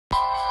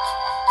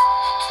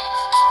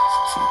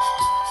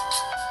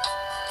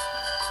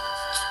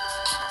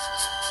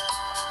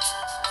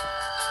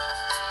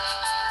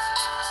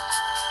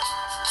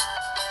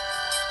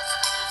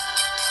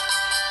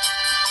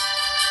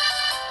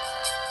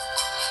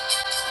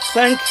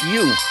Thank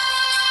you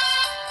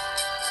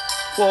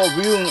for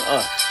viewing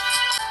us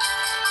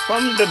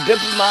from the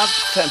Diplomat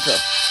Center,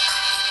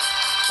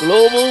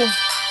 Global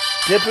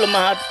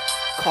Diplomat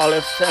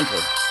College Center,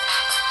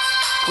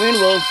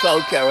 Greenville,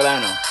 South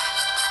Carolina.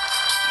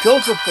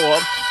 Joseph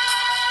Forbes,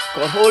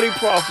 God Holy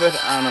Prophet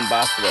and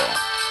Ambassador.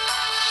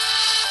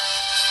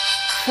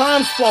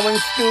 Transforming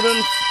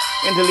students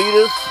into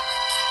leaders,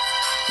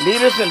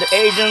 leaders into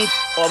agents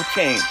of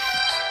change.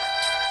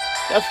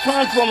 That's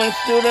transforming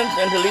students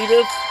into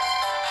leaders,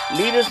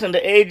 leaders into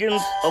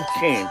agents of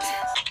change.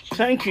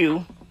 Thank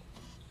you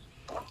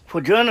for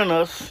joining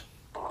us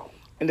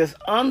in this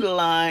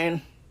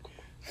online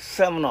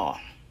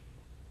seminar.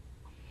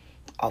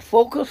 Our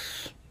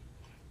focus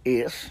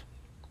is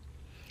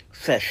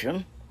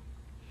session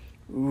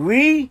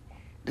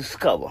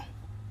Rediscover,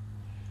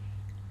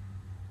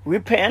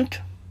 Repent,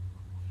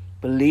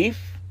 Believe,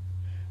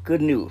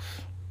 Good News.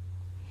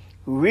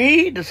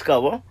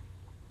 Rediscover,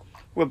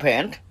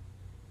 Repent,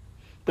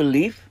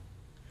 Believe,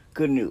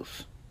 Good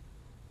News.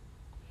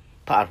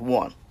 Part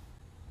 1.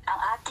 Ang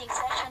ating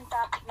session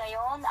topic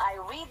ngayon ay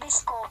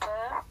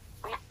Rediscover,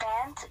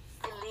 Repent,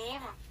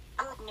 Believe,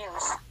 Good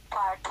News,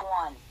 Part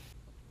 1.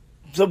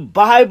 The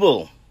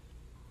Bible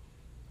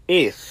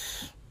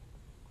is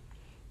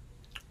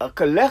a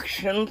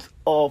collection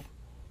of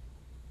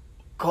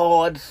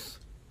God's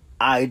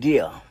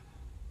idea.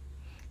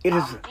 It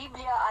is, Ang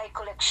Biblia ay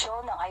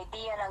koleksyon ng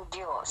idea ng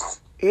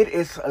Diyos. it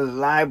is a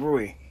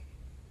library.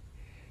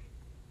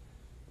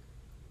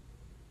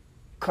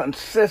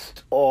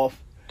 Consists of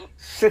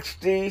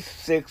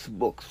 66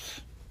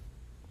 books.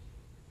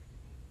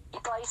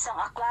 Ito ay isang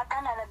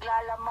aklatan na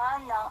naglalaman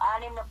ng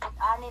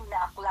 66 na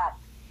aklat.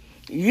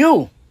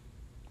 You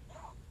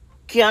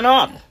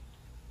cannot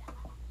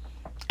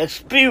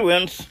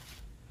experience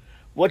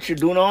what you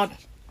do not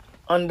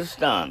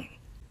understand.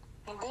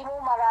 Hindi mo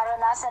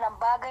mararanasan ang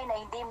bagay na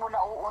hindi mo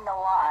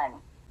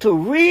nauunawaan. To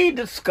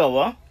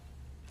rediscover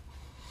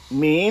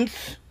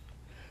means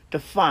to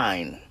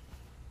find.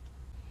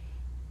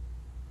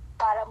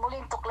 Para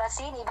muling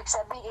tuklasin, ibig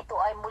sabihin ito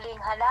ay muling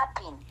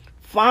hanapin.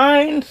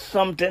 Find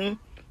something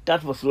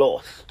that was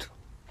lost,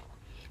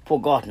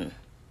 forgotten,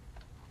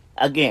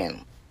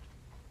 again.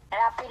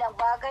 Hanapin ang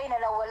bagay na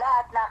nawala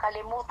at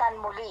nakalimutan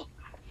muli.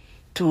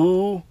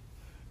 To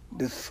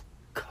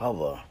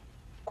discover.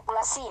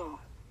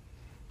 Tuklasin.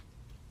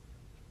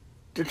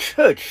 The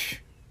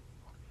church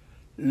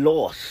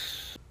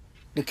lost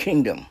the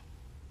kingdom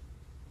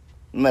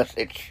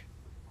message.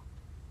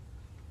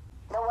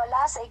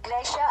 Nawala sa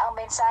iglesia ang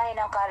mensahe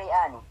ng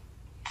kaharian.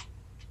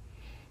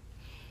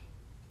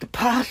 The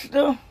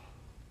pastor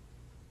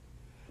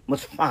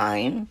must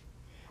find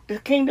the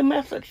kingdom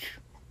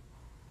message.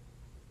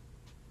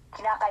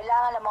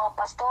 Kinakailangan ng mga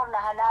pastor na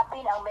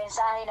hanapin ang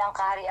mensahe ng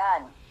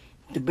kaharian.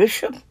 The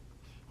bishop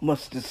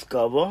must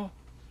discover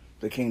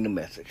the kingdom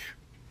message.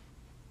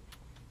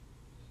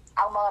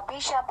 Ang mga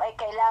bishop ay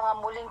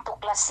kailangan muling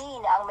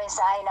tuklasin ang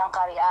mensahe ng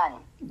kaharian.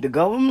 The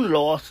government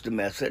lost the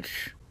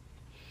message.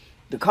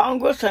 The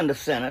Congress and the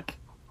Senate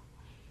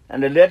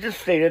and the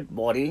legislative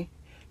body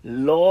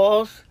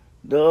lost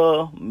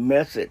the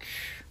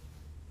message.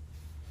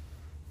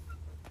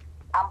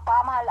 Ang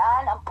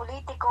pamahalaan, ang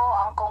politiko,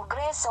 ang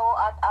kongreso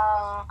at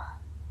ang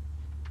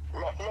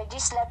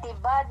legislative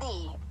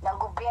body ng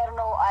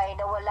gobyerno ay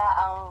nawala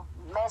ang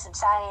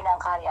mensahe ng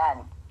kaharian.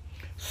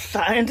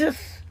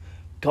 Scientists,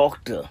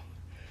 doctor,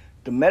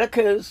 the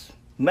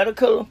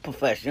medical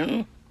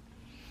profession,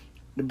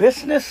 the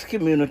business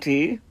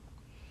community,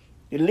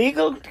 the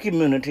legal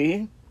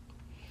community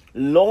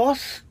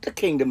lost the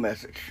kingdom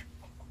message.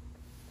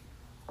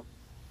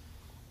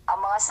 Ang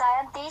mga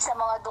scientists,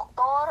 ang mga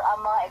doktor, ang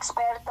mga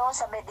eksperto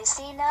sa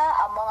medisina,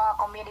 ang mga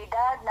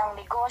komunidad ng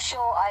negosyo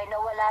ay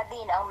nawala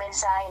din ang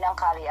mensahe ng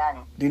kaharian.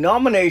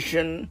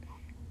 Denomination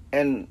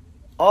and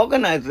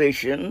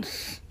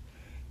organizations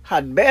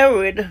had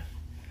buried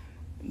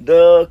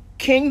the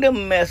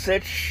kingdom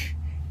message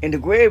in the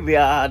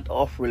graveyard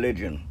of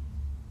religion.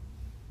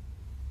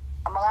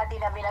 Ang mga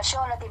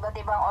denominasyon at iba't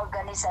ibang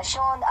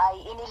organisasyon ay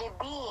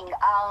inilibing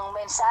ang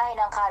mensahe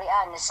ng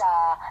kaharian sa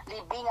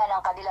libingan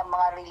ng kanilang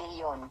mga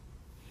relihiyon.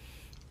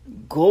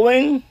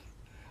 Going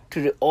to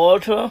the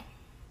altar,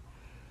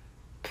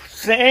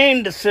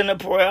 saying the sinner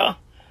prayer,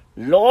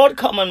 Lord,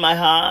 come in my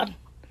heart,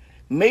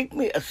 make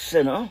me a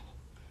sinner.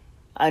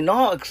 I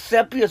now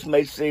accept you as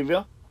my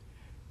Savior.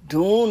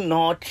 Do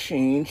not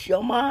change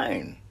your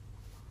mind.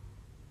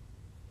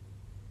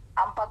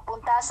 Ang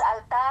pagpunta sa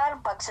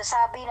altar,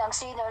 pagsasabi ng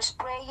sinner's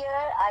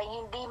prayer ay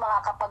hindi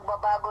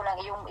makakapagbabago ng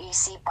iyong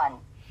isipan.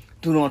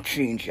 Do not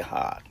change your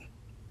heart.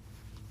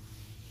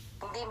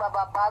 Hindi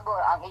mababago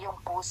ang iyong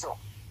puso.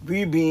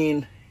 We've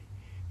been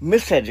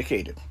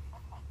miseducated.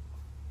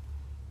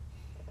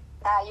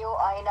 Tayo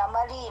ay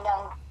namali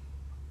ng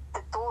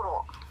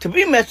tuturo. To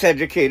be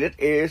miseducated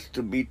is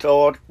to be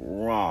taught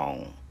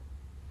wrong.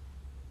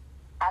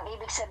 Ang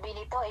ibig sabihin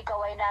nito, ikaw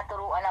ay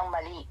naturuan ng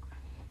mali.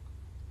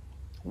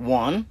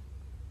 1.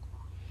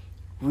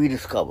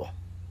 Rediscover.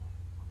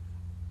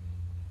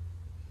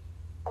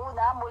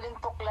 Una, muling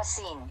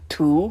tuklasin.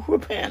 2,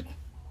 repent.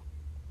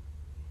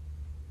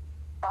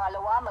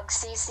 Pangalawa,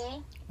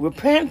 magsisi.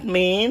 Repent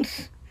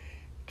means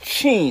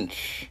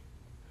change.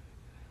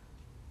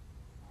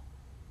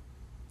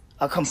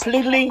 A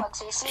completely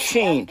Pagsisisi at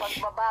change.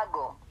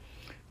 pagbabago.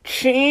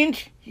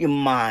 Change your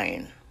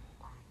mind.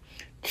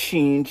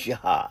 Change your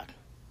heart.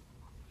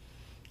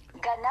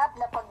 Ganap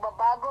na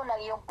pagbabago ng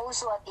iyong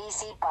puso at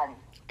isipan.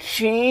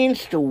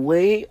 Change the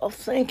way of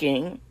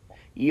thinking,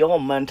 your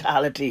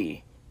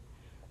mentality,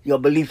 your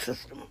belief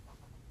system.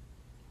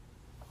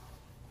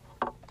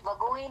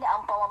 Baguhin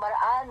ang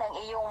pamamaraan ng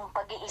iyong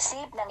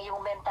pag-iisip, ng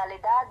iyong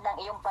mentalidad, ng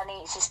iyong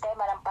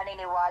sistema ng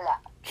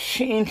paniniwala.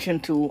 Change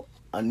into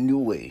a new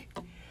way.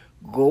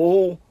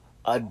 Go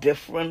a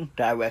different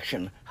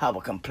direction. Have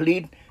a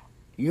complete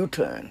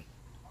U-turn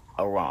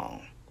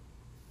around.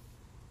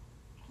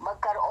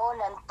 Magkaroon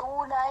ng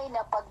tunay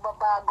na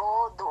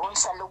pagbabago doon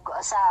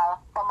sa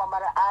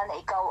pamamaraan na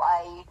ikaw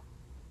ay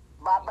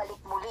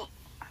babalik muli.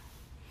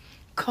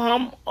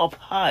 Come up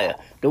higher.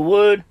 The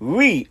word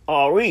re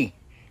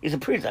is a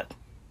prefix.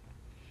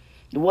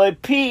 The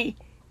word P-E-R-T,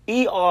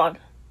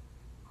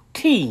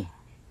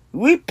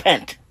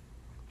 repent,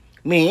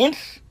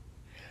 means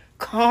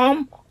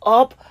come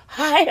up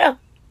higher.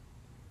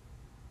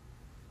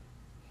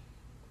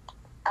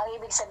 Ang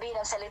ibig sabihin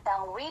ng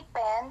salitang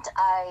repent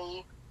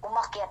ay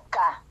umakyat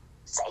ka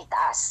sa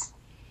itaas.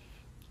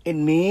 It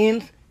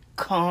means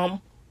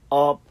come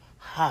up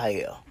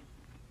higher.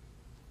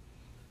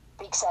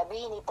 Ibig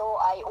sabihin nito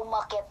ay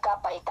umakyat ka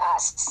pa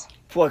itaas.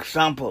 For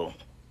example,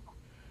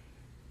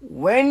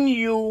 when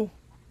you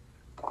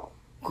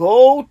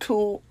go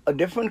to a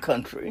different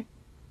country,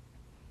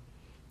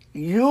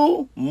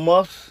 you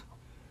must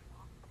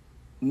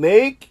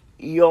make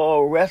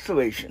your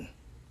reservation,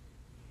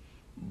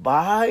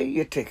 buy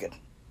your ticket,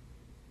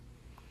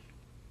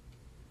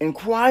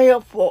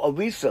 inquire for a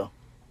visa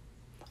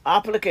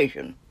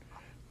application,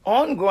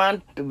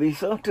 grant the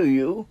visa to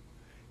you,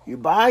 you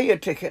buy your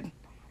ticket,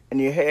 and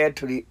you head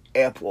to the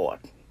airport.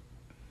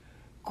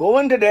 Go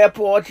into the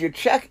airport, you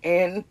check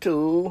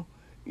into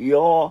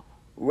your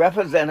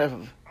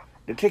representative,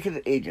 the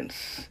ticket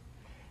agents.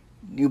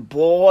 You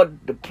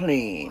board the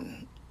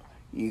plane.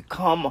 You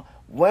come,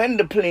 when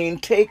the plane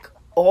take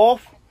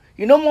off,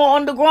 you're no more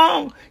on the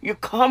ground. You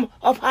come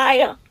up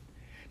higher.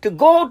 To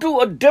go to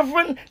a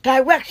different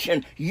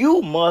direction,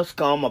 you must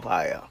come up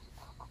higher.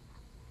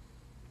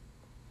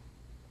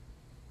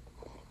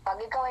 Pag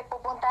ikaw ay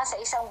pupunta sa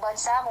isang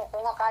bansa,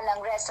 kukuha ka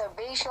ng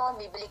reservation,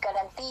 bibili ka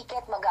ng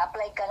ticket,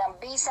 mag-apply ka ng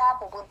visa,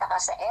 pupunta ka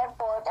sa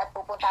airport at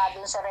pupunta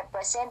dun sa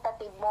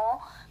representative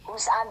mo kung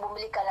saan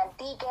bumili ka ng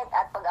ticket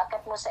at pag-akit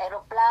mo sa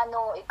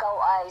eroplano, ikaw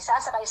ay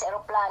sasakay sa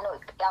eroplano,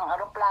 ang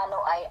eroplano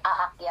ay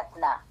aakyat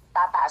na,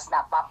 tataas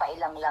na,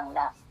 papailang lang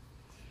na.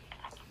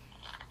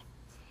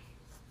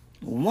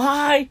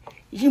 Why?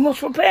 You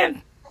must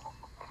repent.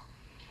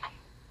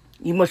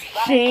 You must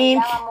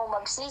change kailangan mo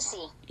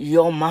magsisi?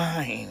 Your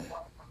mind.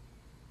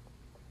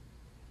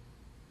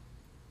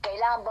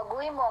 Kailangan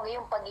baguhin mo ang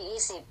iyong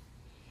pag-iisip.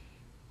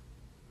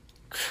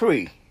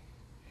 3,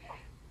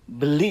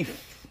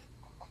 belief.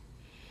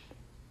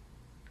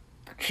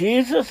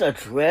 Jesus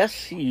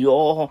addressed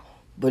your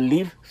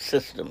belief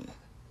system,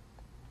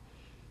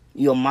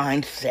 your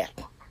mindset.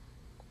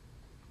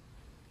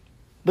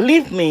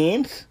 Belief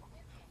means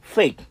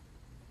faith.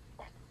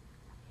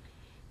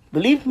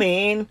 Belief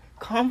means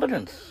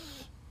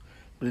confidence.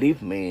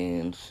 Belief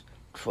means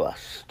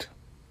trust.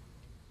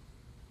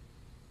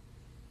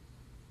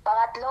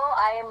 Pangatlo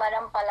ay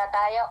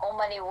manampalataya o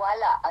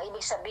maniwala. Ang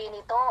ibig sabihin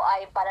nito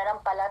ay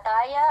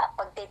pananampalataya,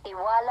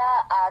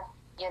 pagtitiwala at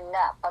yun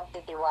na,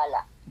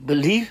 pagtitiwala.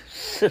 Belief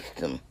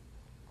system.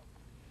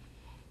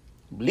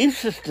 Belief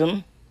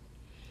system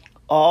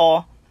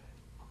are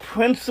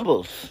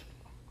principles.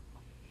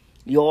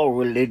 Your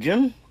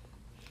religion,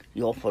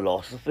 your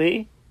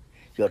philosophy,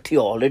 your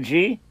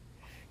theology,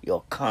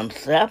 your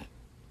concept,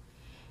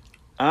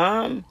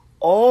 and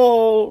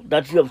all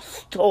that you have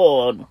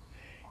stored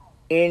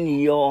in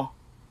your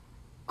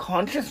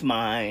conscious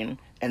mind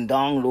and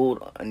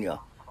download on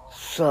your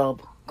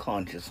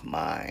subconscious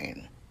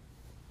mind.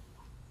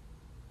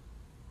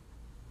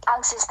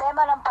 Ang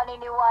sistema ng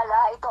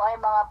paniniwala, ito ay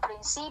mga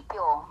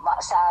prinsipyo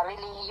sa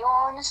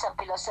reliyon, sa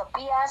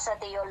filosofiya, sa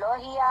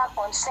teolohiya,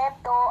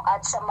 konsepto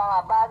at sa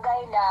mga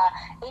bagay na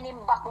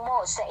inimbak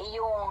mo sa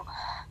iyong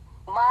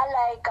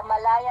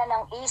kamalayan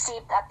ng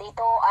isip at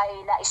ito ay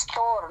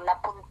na-store,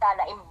 napunta,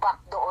 na-imbak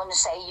doon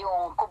sa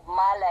iyong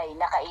kubmalay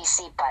na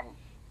kaisipan.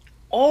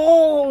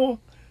 All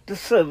the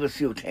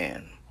service you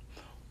attend,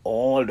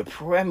 all the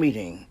prayer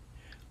meeting,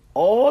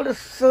 all the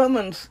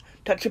sermons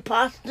that your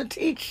pastor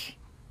teach,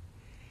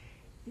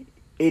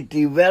 it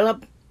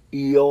develop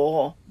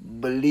your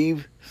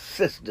belief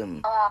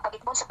system. Mga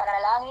pagitipon sa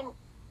pananalangin,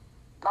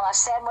 mga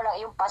sermon ng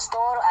iyong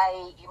pastor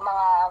ay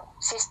mga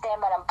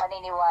sistema ng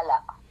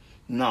paniniwala.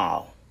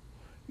 Now,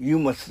 you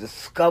must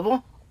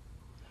discover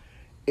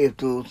if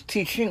those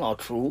teaching are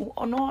true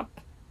or not.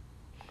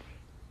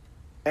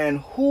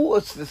 And who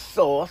is the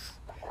source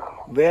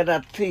where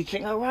that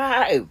teaching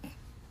arrived.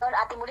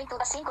 Ating muling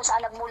tutasin kung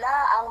saan nagmula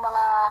ang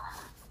mga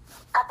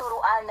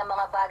katuruan ng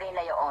mga bagay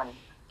na iyon.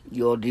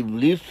 Your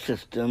belief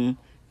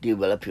system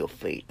develop your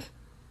faith.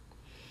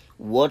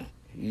 What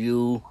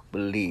you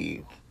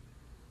believe,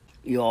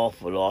 your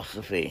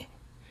philosophy,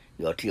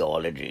 your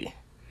theology,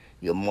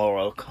 your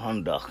moral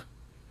conduct,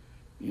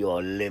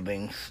 your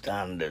living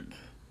standard.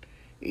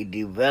 It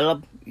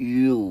develops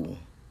you,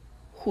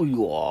 who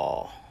you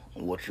are,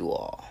 what you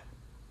are.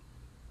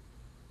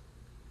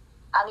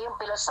 Ang iyong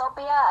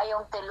filosofiya ay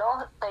iyong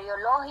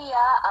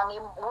teolohiya, ang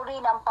iyong uri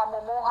ng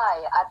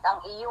pamumuhay at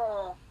ang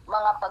iyong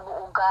mga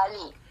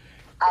pag-uugali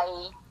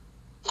ay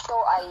ito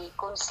ay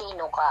kung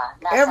sino ka.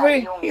 Nasa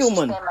Every iyong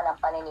human, sistema ng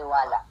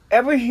paniniwala.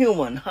 every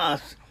human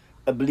has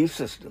a belief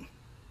system.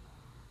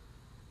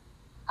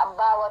 Ang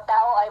bawat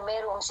tao ay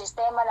mayroong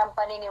sistema ng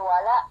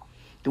paniniwala.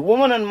 The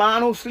woman and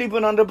man who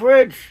sleeping on the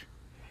bridge,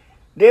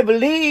 they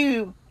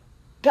believe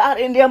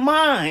that in their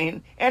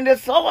mind and their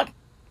thought.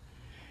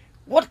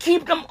 What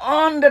keep them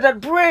under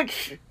that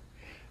bridge?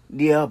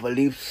 Their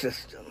belief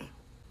system.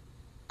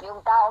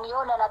 Yung taong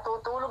yun na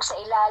natutulog sa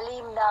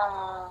ilalim ng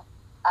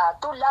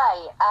tulay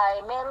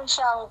ay meron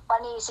siyang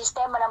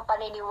sistema ng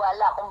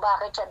paniniwala kung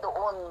bakit siya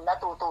doon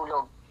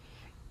natutulog.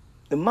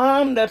 The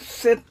man that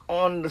sit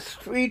on the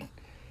street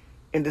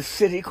in the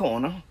city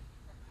corner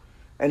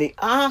and he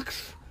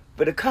asks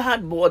for the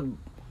cardboard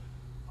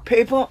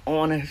paper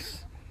on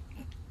his,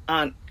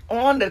 and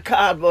on the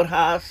cardboard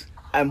house,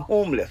 I'm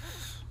homeless.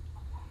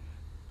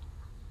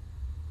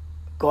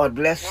 God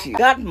bless you.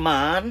 That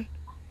man,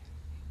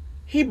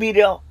 he be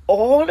there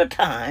all the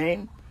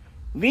time,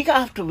 week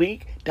after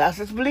week.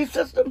 That's his belief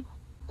system.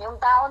 Yung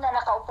tao na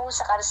nakaupo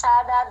sa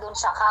kalsada, dun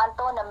sa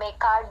kanto na may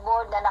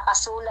cardboard na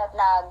nakasulat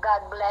na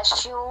God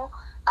bless you,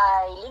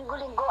 ay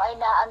linggo-linggo ay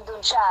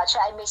naandun siya.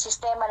 Siya ay may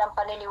sistema ng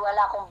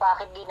paniniwala kung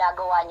bakit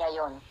ginagawa niya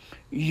yon.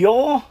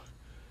 Your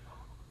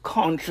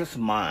conscious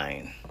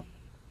mind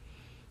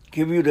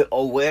give you the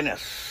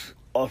awareness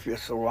of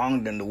your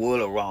surrounding, the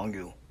world around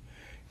you.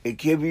 It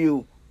give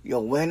you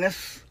your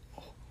awareness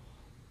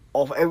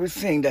of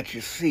everything that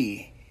you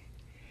see.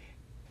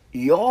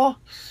 Your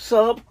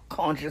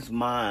subconscious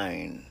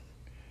mind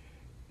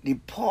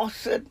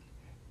deposit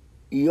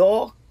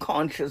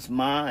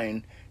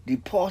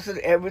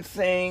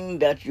everything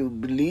that you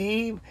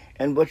believe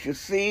and what you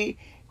see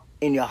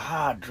in your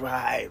hard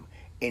drive,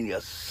 in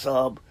your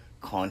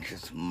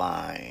subconscious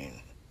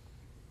mind.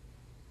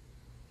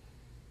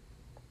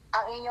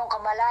 Ang inyong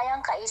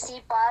kamalayang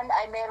kaisipan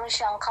ay meron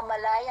siyang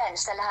kamalayan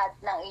sa lahat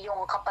ng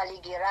iyong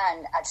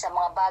kapaligiran at sa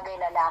mga bagay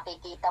na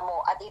nakikita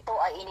mo, at ito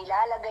ay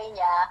inilalagay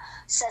niya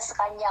sa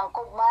kanyang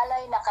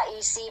kugmalay na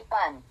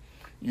kaisipan.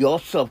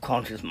 Your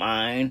subconscious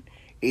mind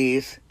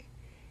is,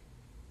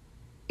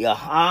 your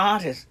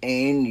heart is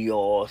in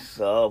your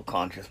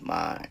subconscious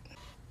mind.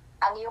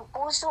 Ang iyong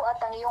puso at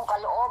ang iyong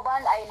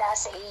kalooban ay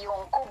nasa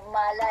iyong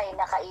kugmalay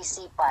na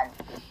kaisipan.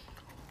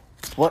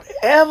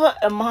 Whatever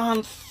a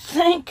man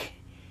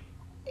think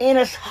in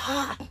his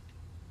heart,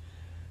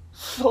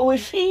 so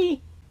is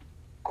he.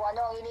 Kung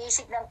ano ang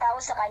iniisip ng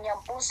tao sa kanyang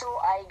puso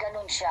ay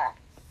ganun siya.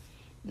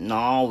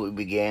 Now we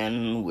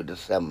begin with the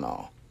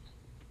seminar.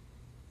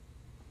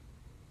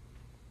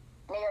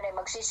 Ngayon ay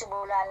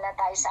magsisimulan na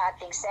tayo sa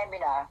ating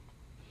seminar.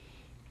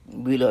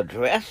 We'll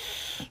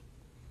address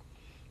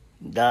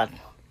that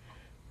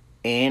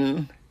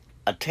in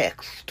a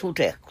text, two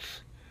texts.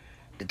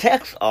 The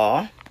texts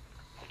are,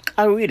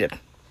 I'll read it.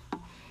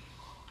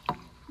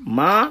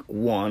 Mark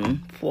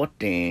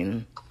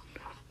 1:14-15.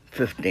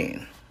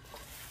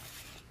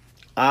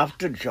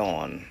 After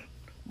John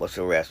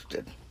was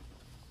arrested,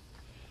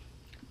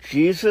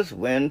 Jesus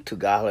went to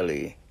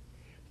Galilee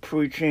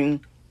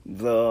preaching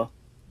the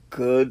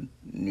good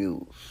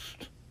news.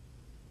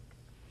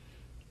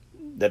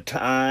 The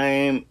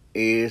time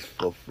is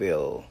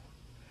fulfilled,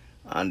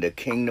 and the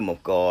kingdom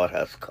of God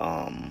has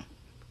come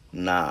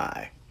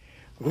nigh.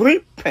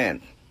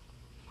 Repent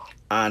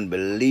and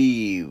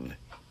believe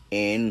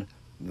in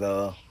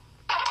the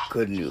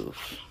good news.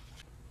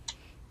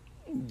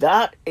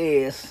 That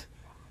is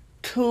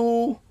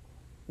two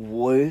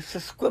words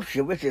of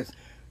scripture, which is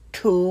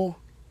two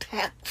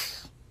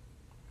texts.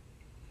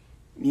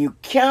 You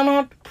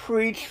cannot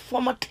preach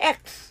from a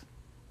text.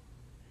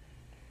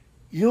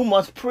 You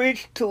must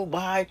preach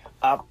by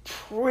a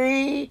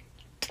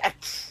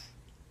pretext.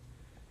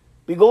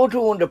 We go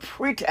to the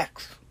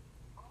pretext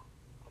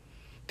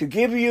to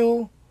give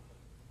you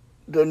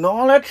the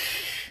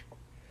knowledge,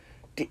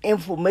 the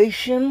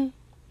information,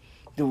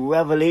 the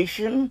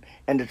revelation,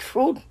 and the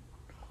truth.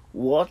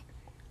 What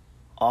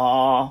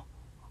are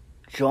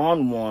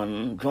John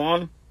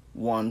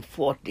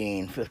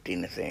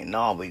 1:14-15 is saying.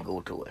 Now we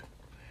go to it.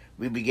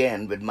 We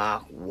begin with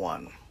Mark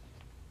 1.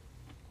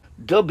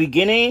 The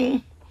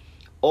beginning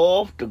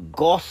of the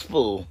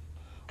gospel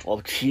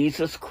of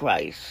Jesus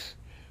Christ,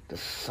 the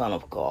Son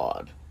of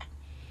God.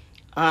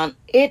 And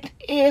it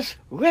is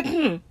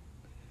written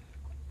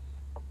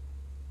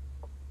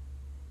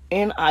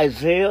in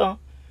Isaiah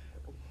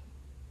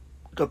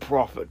the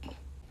prophet.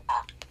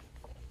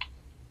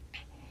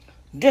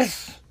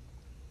 This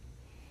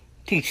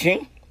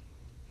teaching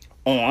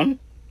on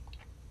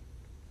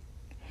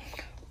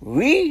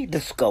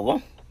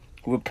Rediscover,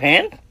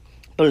 Repent,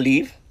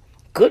 Believe,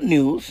 Good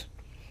News.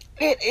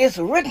 It is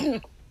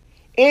written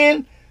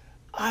in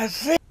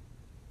Isaiah.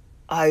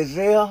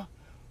 Isaiah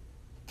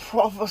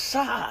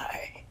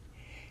prophesied.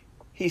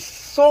 He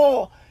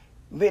saw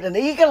with an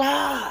eagle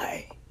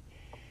eye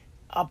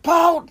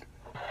about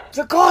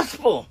the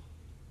gospel,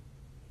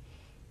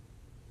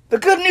 the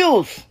good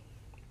news.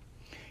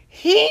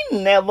 He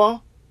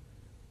never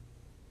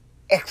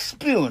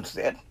experienced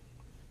it.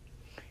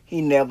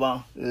 He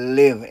never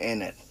lived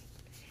in it.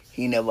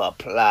 He never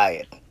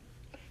applied it.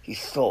 He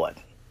saw it.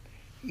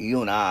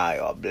 You and I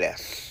are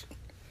blessed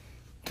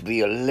to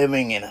be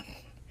living in it,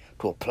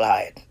 to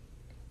apply it.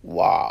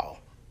 Wow.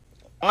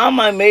 Am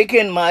I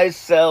making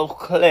myself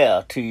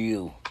clear to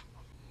you?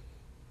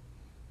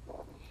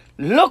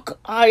 Look,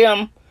 I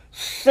am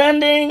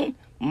sending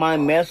my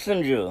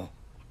messenger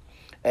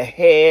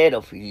ahead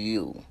of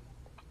you,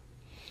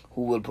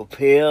 who will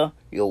prepare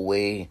your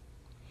way,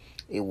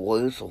 a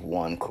voice of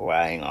one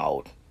crying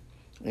out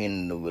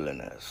in the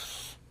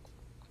wilderness.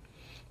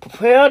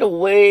 Prepare the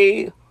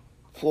way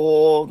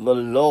for the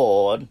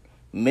Lord,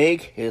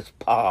 make his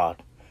path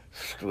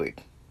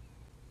straight.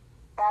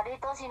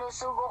 Narito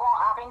sinusugo ko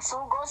ang aking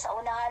sugo sa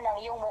unahan ng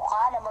iyong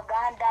mukha na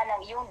maghahanda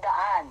ng iyong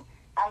daan.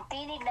 Ang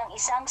tinig ng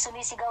isang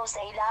sumisigaw sa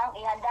ilang,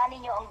 ihanda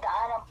ninyo ang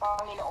daan ng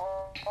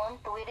Panginoon,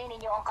 tuwirin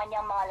ninyo ang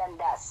kanyang mga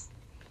landas.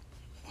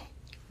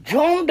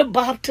 John the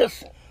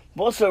Baptist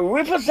was a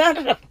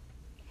representative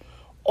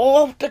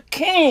of the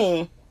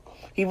king.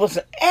 He was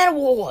an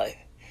envoy,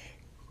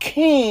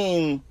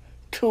 king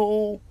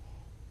to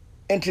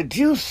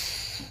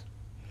introduce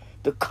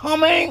the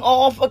coming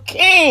of a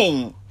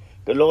king,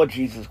 the Lord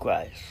Jesus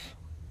Christ.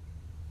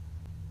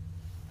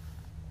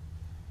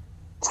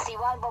 Si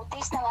Juan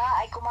Bautista nga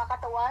ay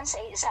kumakatawan sa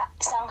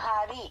isang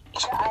hari.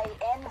 Siya ay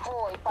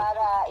envoy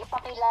para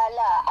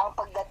ipakilala ang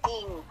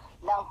pagdating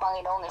ng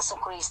Panginoong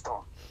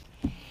Jesucristo.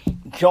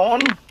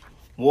 John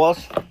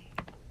was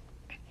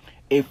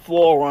a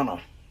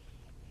forerunner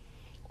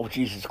of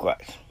Jesus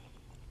Christ.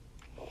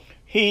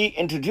 He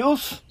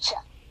introduced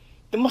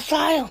the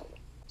Messiah.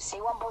 Si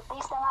Juan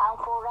Bautista nga ang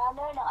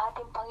forerunner ng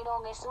ating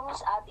Panginoong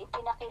Jesus at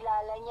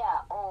ipinakilala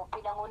niya o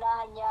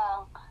pinangunahan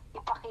niyang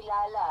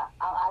ipakilala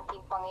ang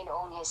ating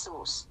Panginoong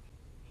Jesus.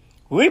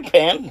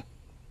 Repent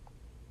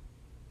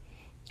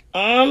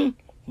and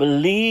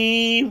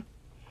believe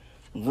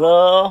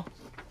the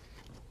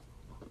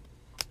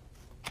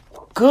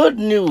good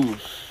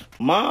news.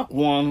 Mark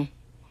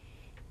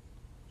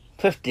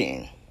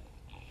 1:15.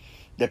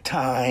 The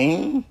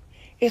time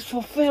is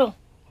fulfilled,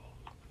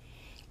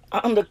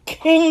 and the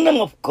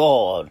kingdom of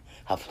God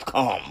has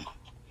come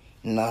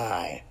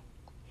nigh.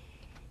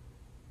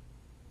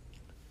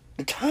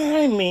 The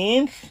time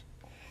means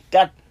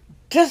that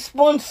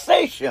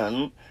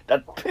dispensation,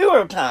 that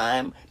period of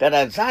time that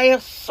Isaiah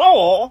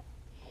saw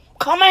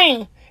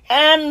coming,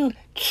 and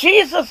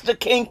Jesus the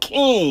King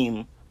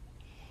came,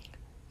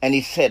 and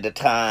he said the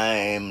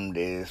time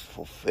is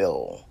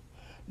fulfilled.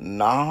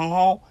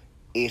 Now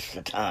is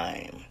the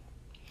time.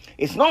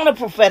 It's not a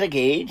prophetic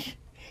age.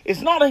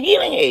 It's not a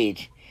healing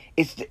age.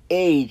 It's the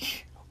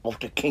age of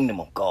the kingdom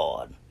of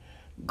God.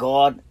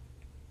 God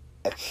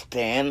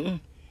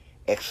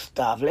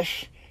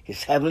establish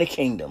his heavenly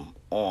kingdom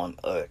on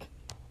earth.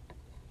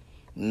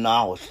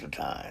 Now is the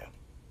time.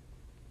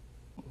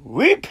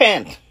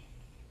 Repent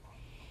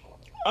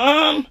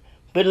and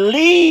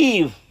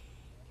believe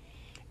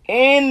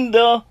in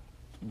the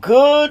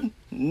good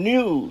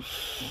news.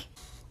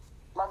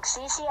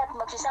 Magsisi at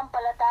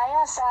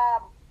magsisampalataya sa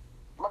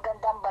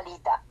magandang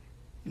balita.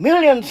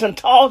 Millions and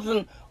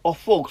thousands of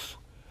folks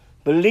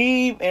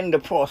believe in the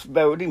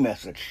prosperity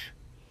message.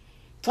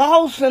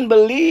 Thousands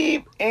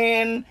believe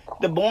in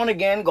the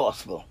born-again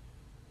gospel.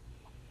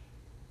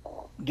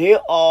 There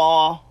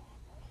are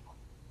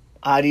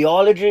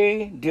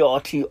ideology, there are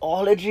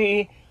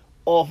theology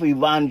of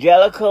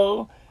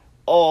evangelical,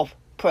 of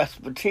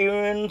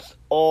Presbyterians,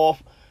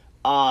 of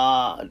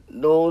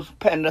those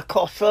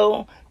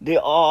Pentecostal.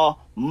 There are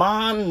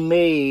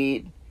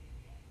man-made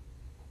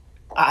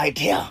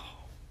idea.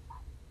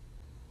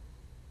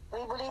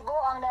 Libo-libo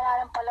ang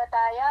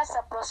nananampalataya sa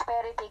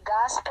prosperity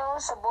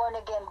gospel, sa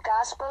born-again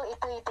gospel.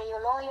 Ito'y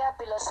teolohiya,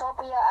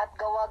 filosofia at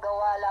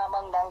gawa-gawa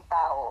lamang ng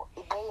tao,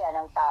 ideya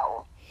ng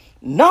tao.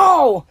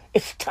 Now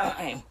it's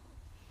time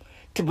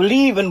to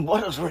believe in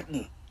what is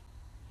written.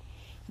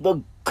 The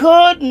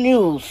good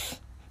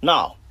news.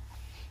 Now,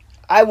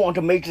 I want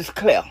to make this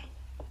clear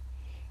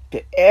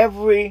to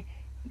every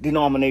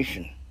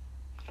denomination,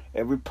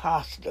 every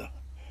pastor,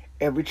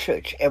 every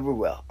church,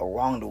 everywhere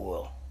around the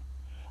world.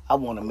 I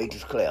want to make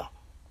this clear.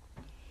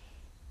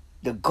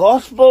 The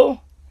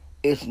gospel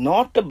is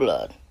not the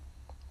blood.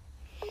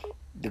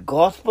 The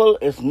gospel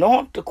is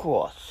not the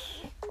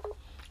cross.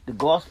 The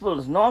gospel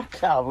is not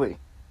Calvary.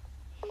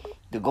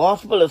 The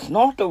gospel is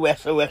not the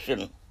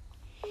resurrection.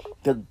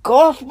 The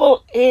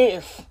gospel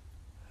is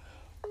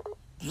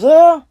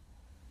the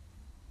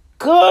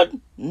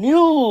good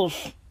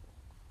news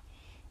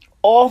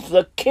of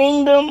the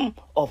kingdom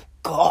of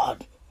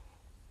God.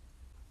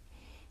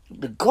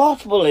 The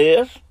gospel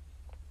is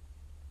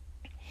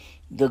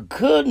the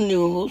good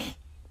news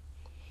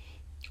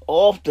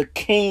of the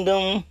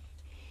kingdom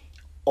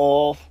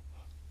of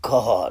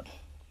God.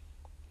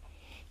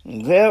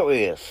 There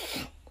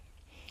is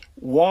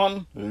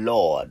one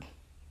Lord.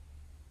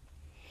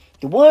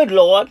 The word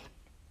Lord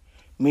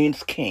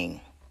means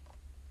king.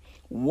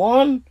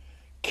 One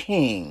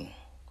king.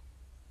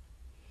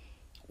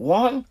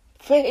 One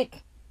faith.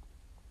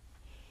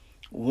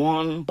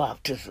 One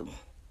baptism.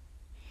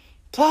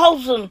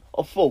 Thousands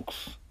of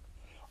folks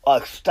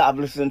are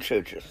established in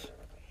churches.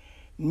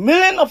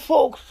 Millions of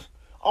folks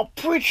are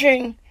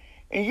preaching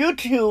in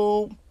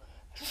YouTube,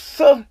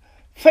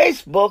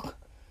 Facebook,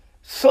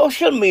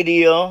 social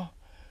media,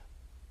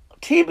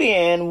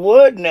 TBN,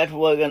 Word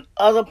Network, and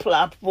other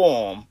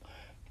platforms.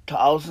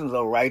 Thousands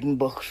are writing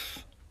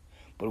books.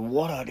 But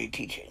what are they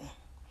teaching?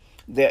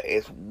 There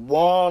is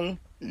one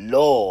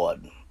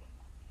Lord.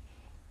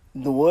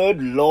 The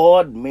word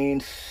Lord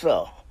means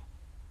sir,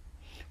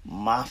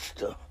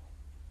 master.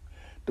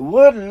 The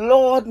word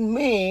Lord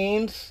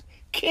means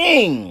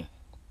king.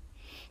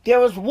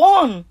 There is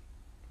one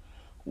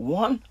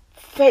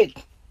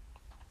faith,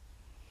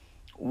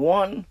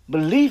 one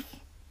belief,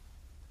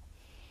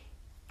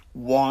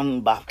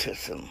 one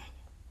baptism,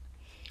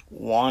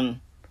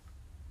 one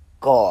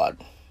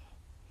God,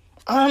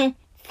 and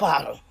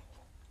Father,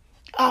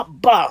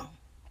 Abba,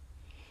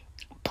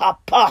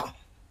 Papa,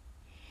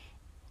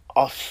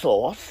 our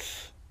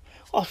source,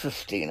 our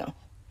sustainer,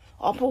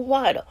 our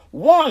provider,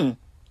 one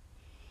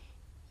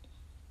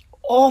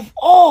of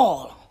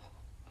all,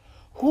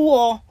 who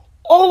are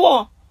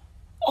over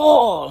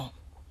all,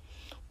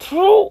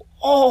 through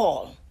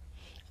all,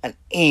 and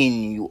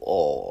in you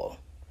all.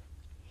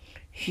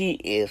 He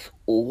is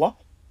over,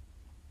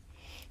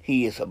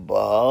 he is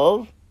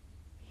above,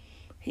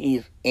 he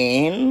is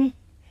in,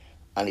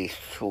 and he's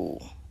through.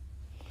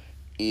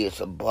 He is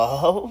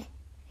above,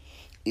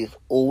 is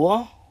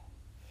over,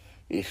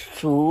 is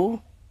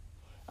true,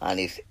 and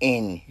is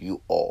in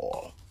you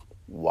all.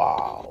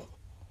 Wow.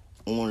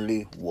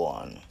 Only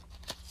one.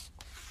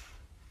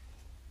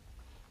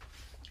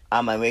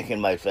 Am I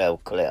making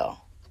myself clear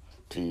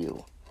to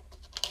you?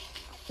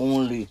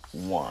 Only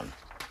one.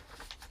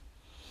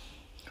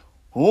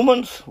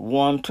 Romans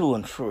 1, 2,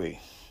 and 3.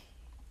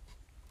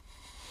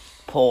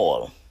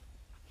 Paul,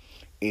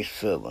 a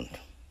servant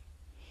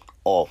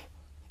of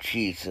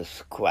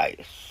Jesus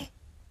Christ.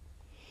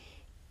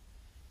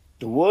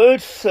 The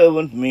word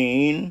servant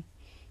means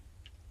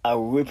a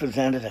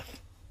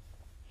representative.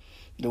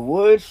 The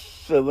word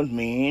servant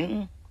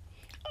means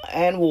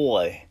an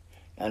envoy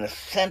and a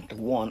sent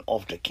one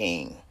of the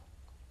king,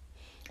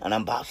 an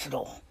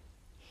ambassador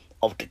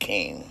of the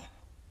king,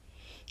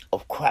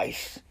 of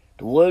Christ.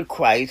 The word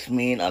Christ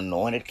means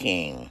anointed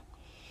king,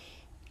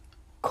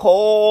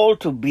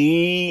 called to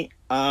be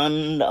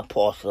an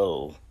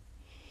apostle,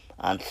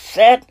 and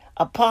set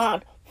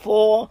apart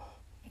for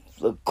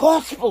the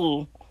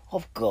gospel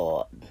of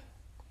God.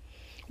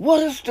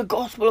 What is the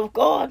gospel of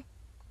God?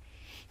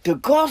 The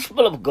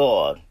gospel of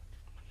God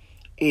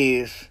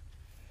is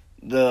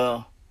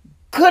the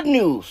good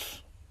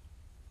news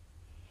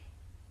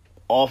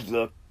of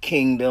the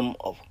kingdom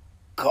of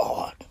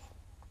God.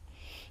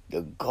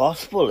 The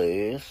gospel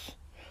is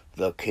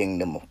the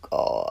kingdom of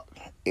God.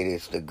 It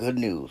is the good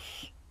news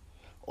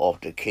of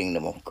the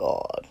kingdom of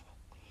God.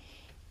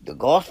 The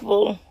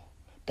gospel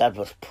that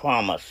was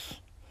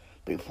promised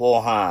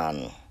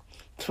beforehand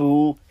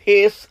through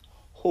his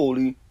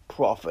holy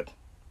prophet.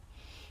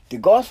 The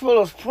gospel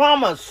was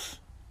promised.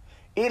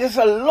 It is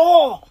a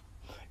law.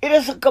 It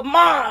is a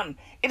command.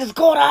 It is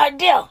God's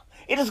idea.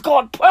 It is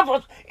God's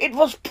purpose. It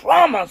was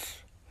promised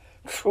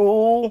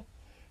through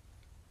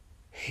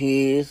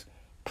his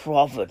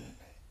prophet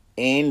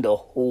in the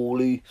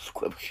Holy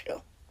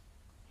Scripture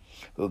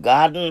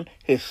regarding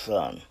his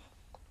son,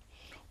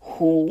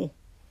 who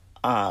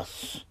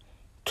as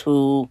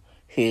to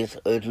his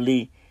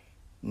earthly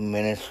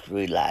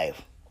ministry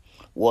life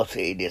was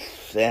a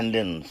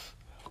descendant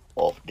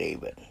of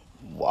David.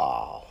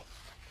 Wow.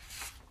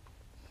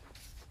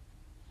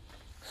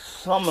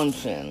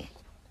 Summoning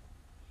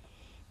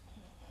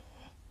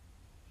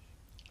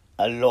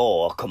a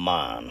law, a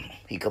command.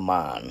 He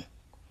command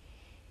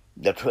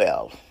the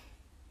 12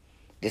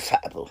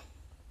 disciples.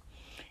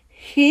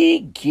 He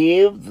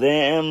gave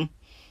them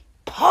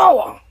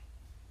power.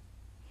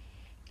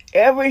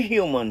 Every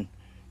human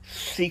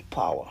seek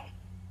power.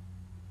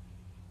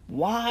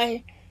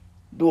 Why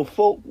do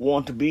folk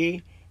want to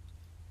be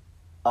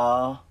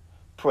a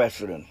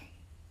president?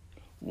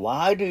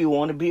 Why do you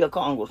want to be a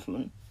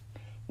congressman?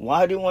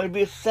 Why do you want to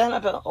be a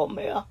senator or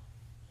mayor?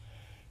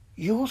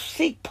 You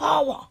seek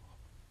power.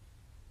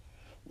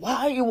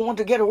 Why you want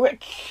to get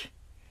rich?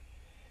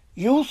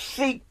 You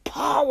seek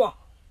power.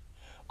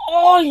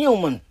 All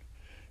humans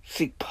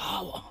seek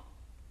power.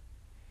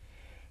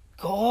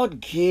 God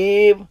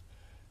gave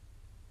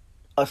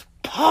us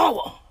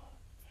power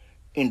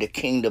in the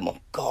kingdom of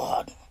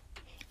God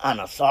and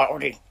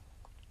authority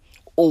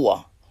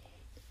over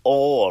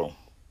all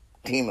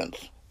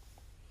demons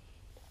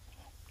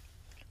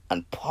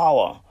and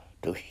power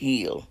to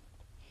heal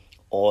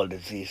all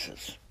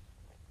diseases.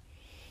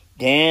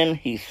 Then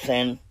he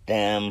sent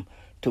them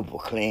to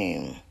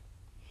proclaim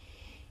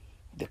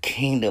the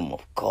kingdom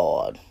of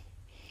God,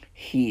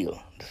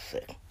 heal the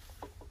sick.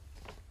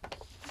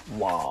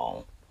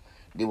 Wow.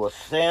 They were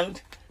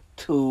sent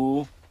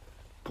to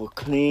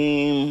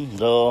proclaim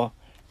the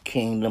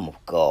kingdom of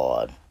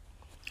God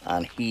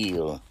and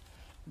heal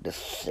the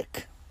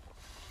sick.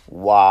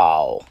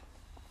 Wow.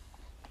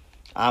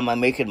 Am I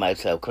making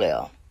myself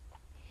clear?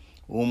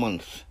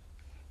 Romans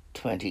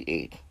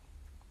 28.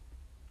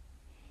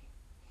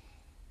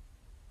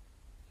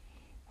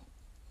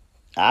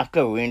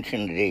 After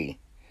arranging the day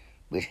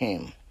with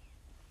him,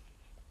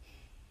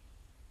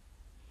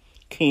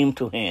 came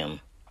to him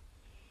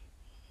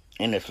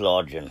in his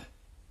lodging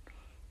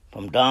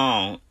from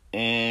down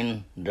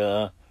in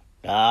the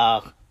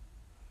dark,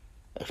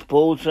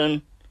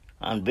 exposing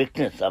and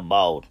witness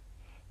about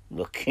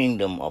the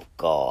kingdom of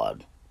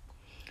God.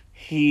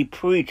 He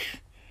preached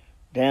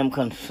them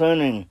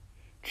concerning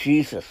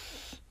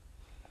Jesus,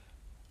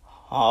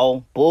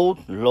 how both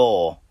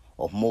law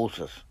of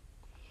Moses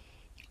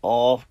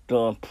of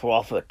the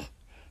prophet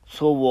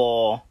so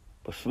were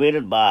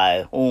persuaded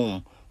by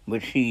whom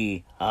which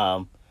he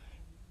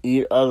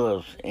eat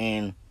others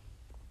in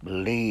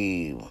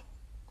believe.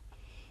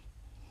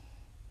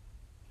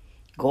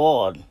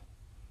 God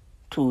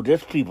to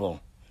this people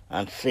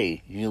and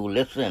say, you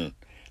listen,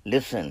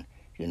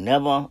 you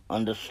never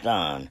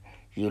understand.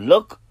 You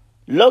look,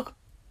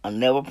 and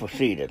never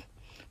proceeded.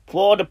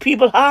 For the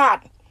people's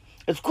heart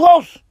is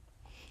close,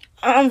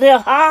 and their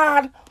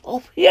hard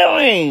of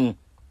hearing.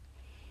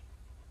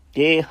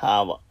 They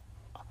have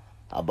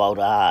about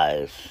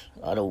eyes,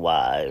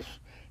 otherwise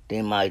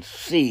they might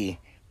see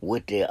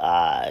with their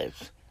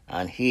eyes,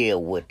 and hear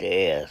with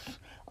their ears,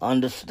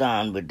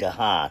 understand with their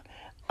heart,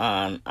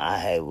 and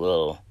I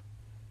will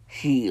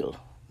heal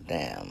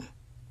them.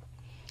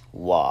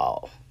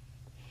 Wow.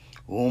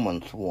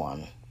 Romans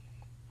 1.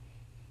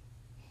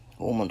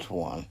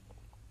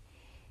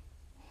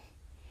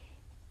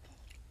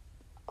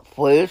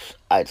 First,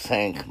 I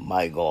thank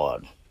my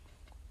God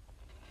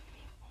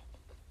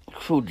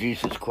through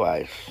Jesus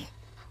Christ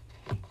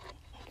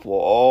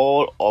for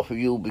all of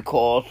you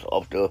because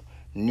of the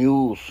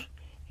news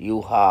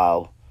you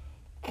have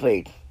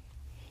faith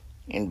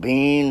in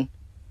being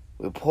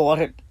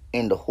reported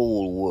in the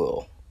whole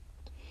world.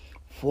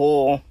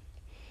 For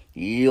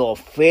your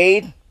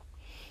faith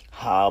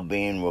have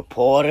been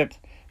reported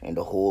in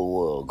the whole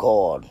world.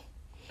 God,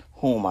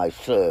 whom I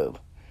serve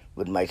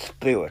with my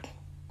spirit,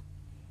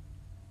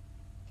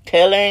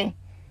 telling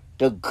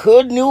the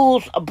good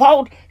news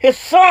about his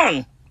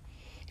Son,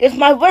 is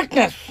my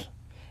witness,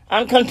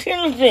 and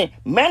continuously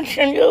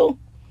mention you.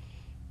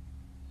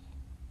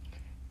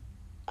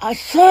 I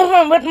serve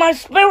him with my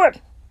spirit.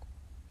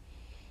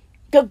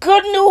 The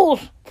good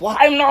news, for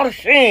I am not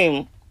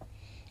ashamed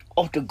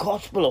of the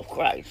gospel of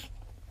Christ,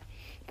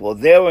 for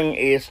therein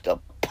is the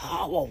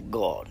power of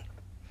God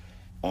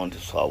unto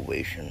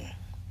salvation.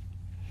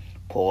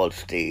 Paul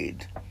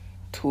stayed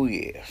 2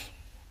 years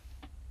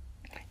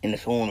in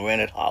his own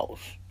rented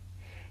house,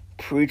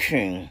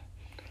 preaching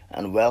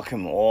and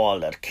welcoming all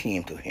that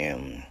came to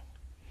him.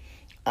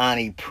 And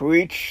he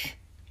preached.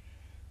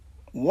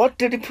 What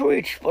did he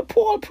preach? What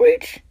Paul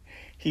preached?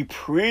 He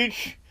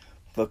preached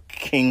the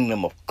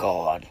kingdom of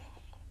God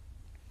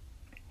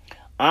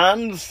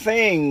and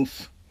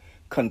things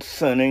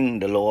concerning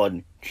the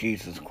Lord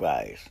Jesus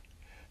Christ.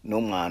 No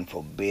man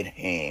forbid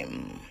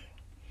him.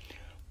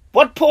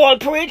 What Paul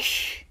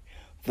preached?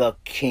 The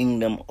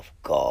kingdom of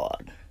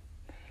God.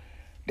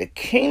 The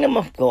kingdom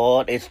of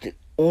God is the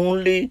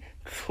only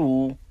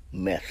true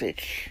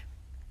message.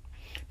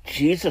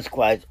 Jesus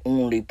Christ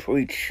only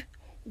preached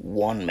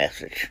one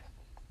message.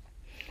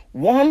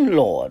 One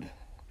Lord,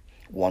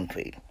 one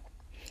faith,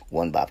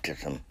 one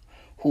baptism,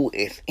 who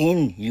is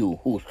in you,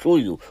 who's through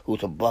you,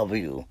 who's above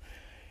you.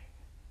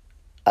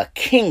 A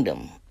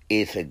kingdom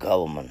is a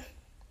government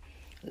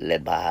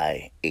led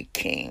by a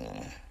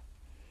king.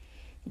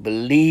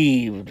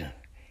 Believed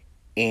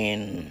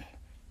in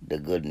the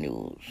good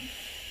news.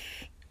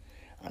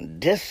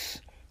 And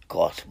this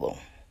gospel,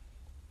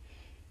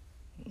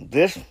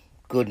 this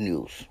good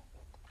news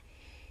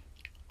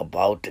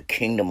about the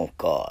kingdom of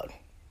God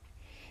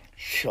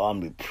shall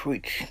be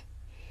preached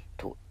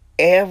to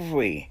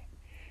every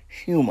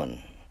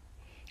human,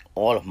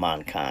 all of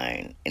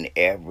mankind, in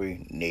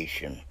every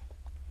nation,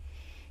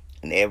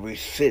 in every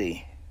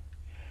city,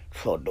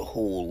 throughout the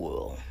whole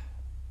world.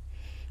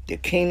 The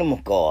kingdom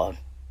of God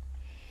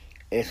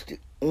is the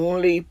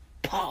only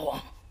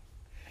power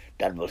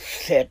that will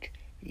set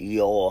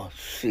your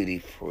city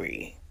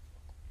free.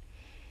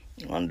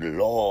 And the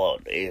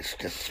Lord is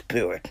the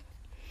Spirit.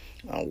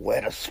 And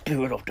where the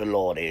Spirit of the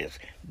Lord is,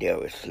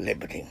 there is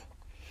liberty.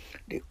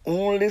 The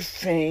only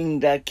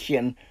thing that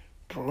can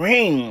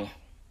bring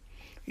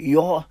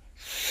your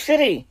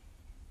city,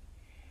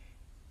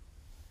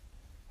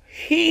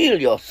 heal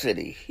your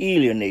city,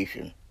 heal your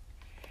nation,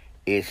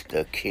 is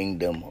the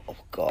kingdom of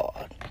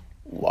God.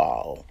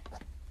 Wow.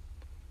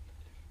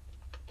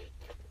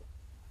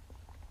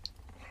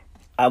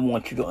 I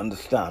want you to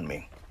understand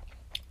me.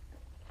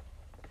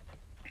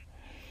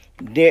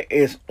 There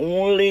is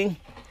only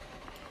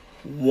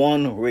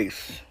one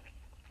race.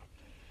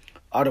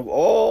 Out of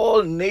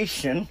all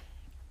nations,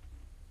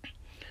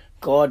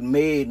 God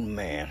made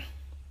man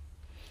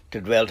to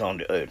dwell on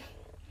the earth.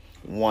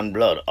 One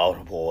blood out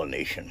of all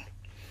nations.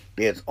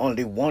 There's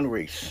only one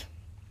race.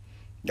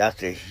 That's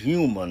the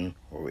human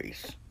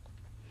race.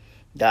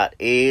 That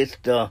is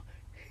the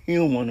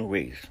human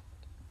race.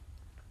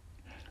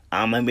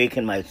 I'm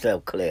making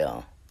myself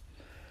clear.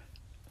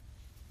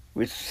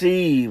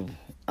 Receive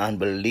and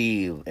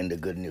believe in the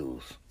good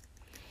news.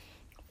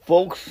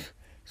 Folks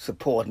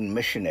supporting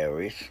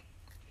missionaries,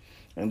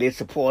 and they're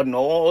supporting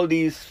all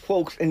these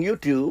folks in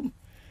YouTube,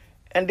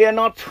 and they're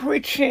not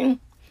preaching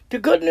the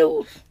good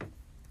news.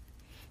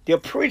 They're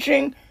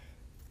preaching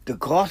the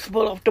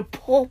gospel of the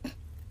Pope,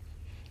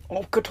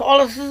 of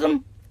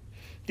Catholicism.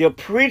 They're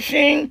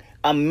preaching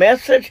a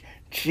message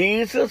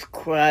Jesus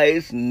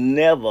Christ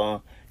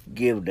never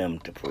gave them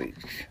to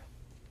preach.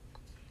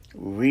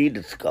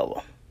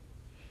 Rediscover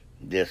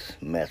this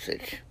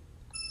message.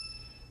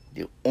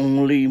 The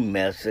only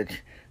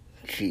message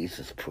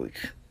Jesus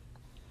preached.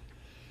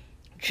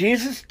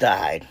 Jesus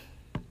died,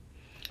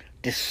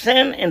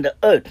 descended in the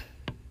earth,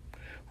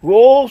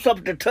 rose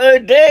up the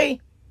third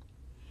day,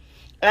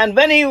 and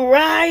when he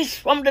rise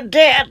from the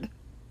dead,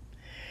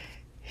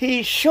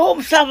 he showed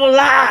himself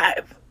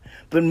alive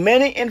with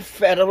many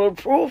infallible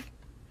proof.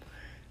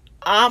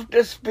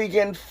 After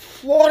speaking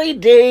 40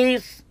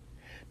 days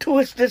to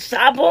his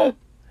disciple,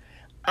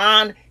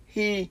 and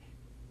he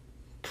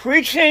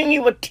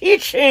was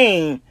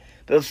teaching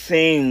the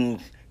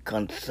things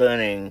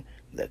concerning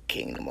the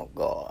kingdom of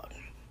God.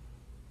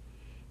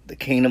 The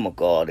kingdom of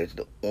God is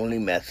the only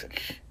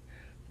message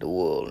the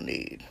world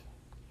needs.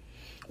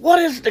 What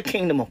is the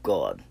kingdom of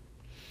God?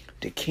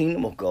 The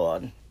kingdom of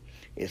God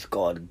is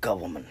God's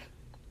government.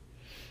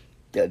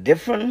 There are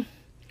difference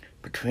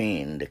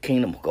between the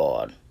kingdom of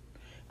God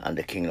and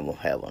the kingdom of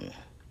heaven.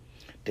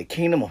 The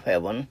kingdom of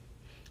heaven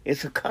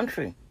is a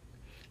country,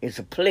 it's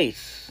a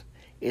place,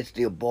 it's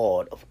the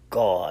abode of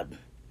God.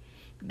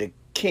 The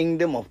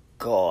kingdom of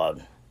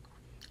God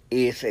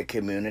is a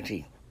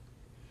community.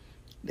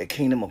 The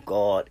kingdom of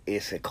God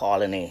is a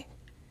colony.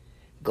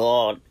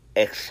 God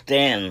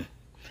extends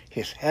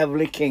his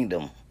heavenly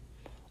kingdom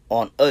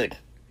on earth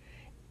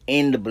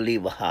in the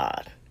believer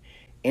heart,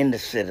 in the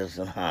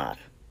citizen heart.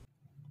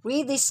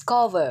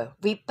 Rediscover,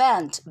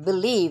 Repent,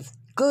 Believe,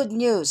 Good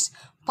News,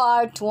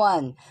 Part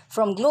 1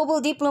 from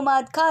Global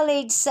Diplomat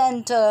College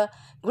Center,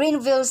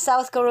 Greenville,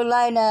 South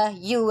Carolina,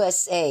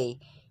 USA.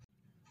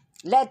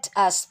 Let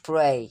us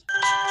pray.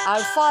 Our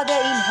Father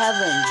in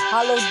heaven,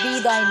 hallowed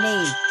be thy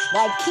name.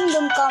 Thy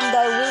kingdom come,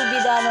 thy will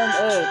be done on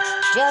earth,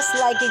 just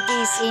like it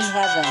is in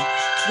heaven.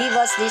 Give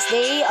us this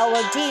day our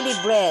daily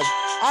bread,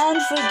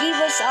 and forgive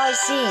us our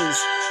sins,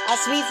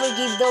 as we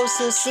forgive those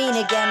who sin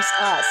against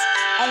us.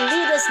 And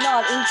lead us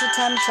not into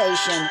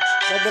temptation,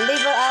 but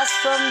deliver us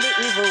from the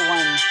evil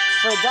one.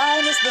 For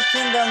thine is the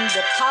kingdom,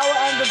 the power,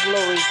 and the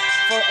glory,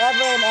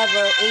 forever and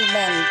ever.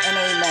 Amen and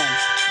amen.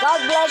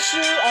 God bless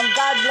you, and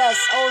God bless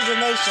all the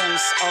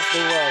nations of the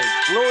world.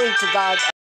 Glory to God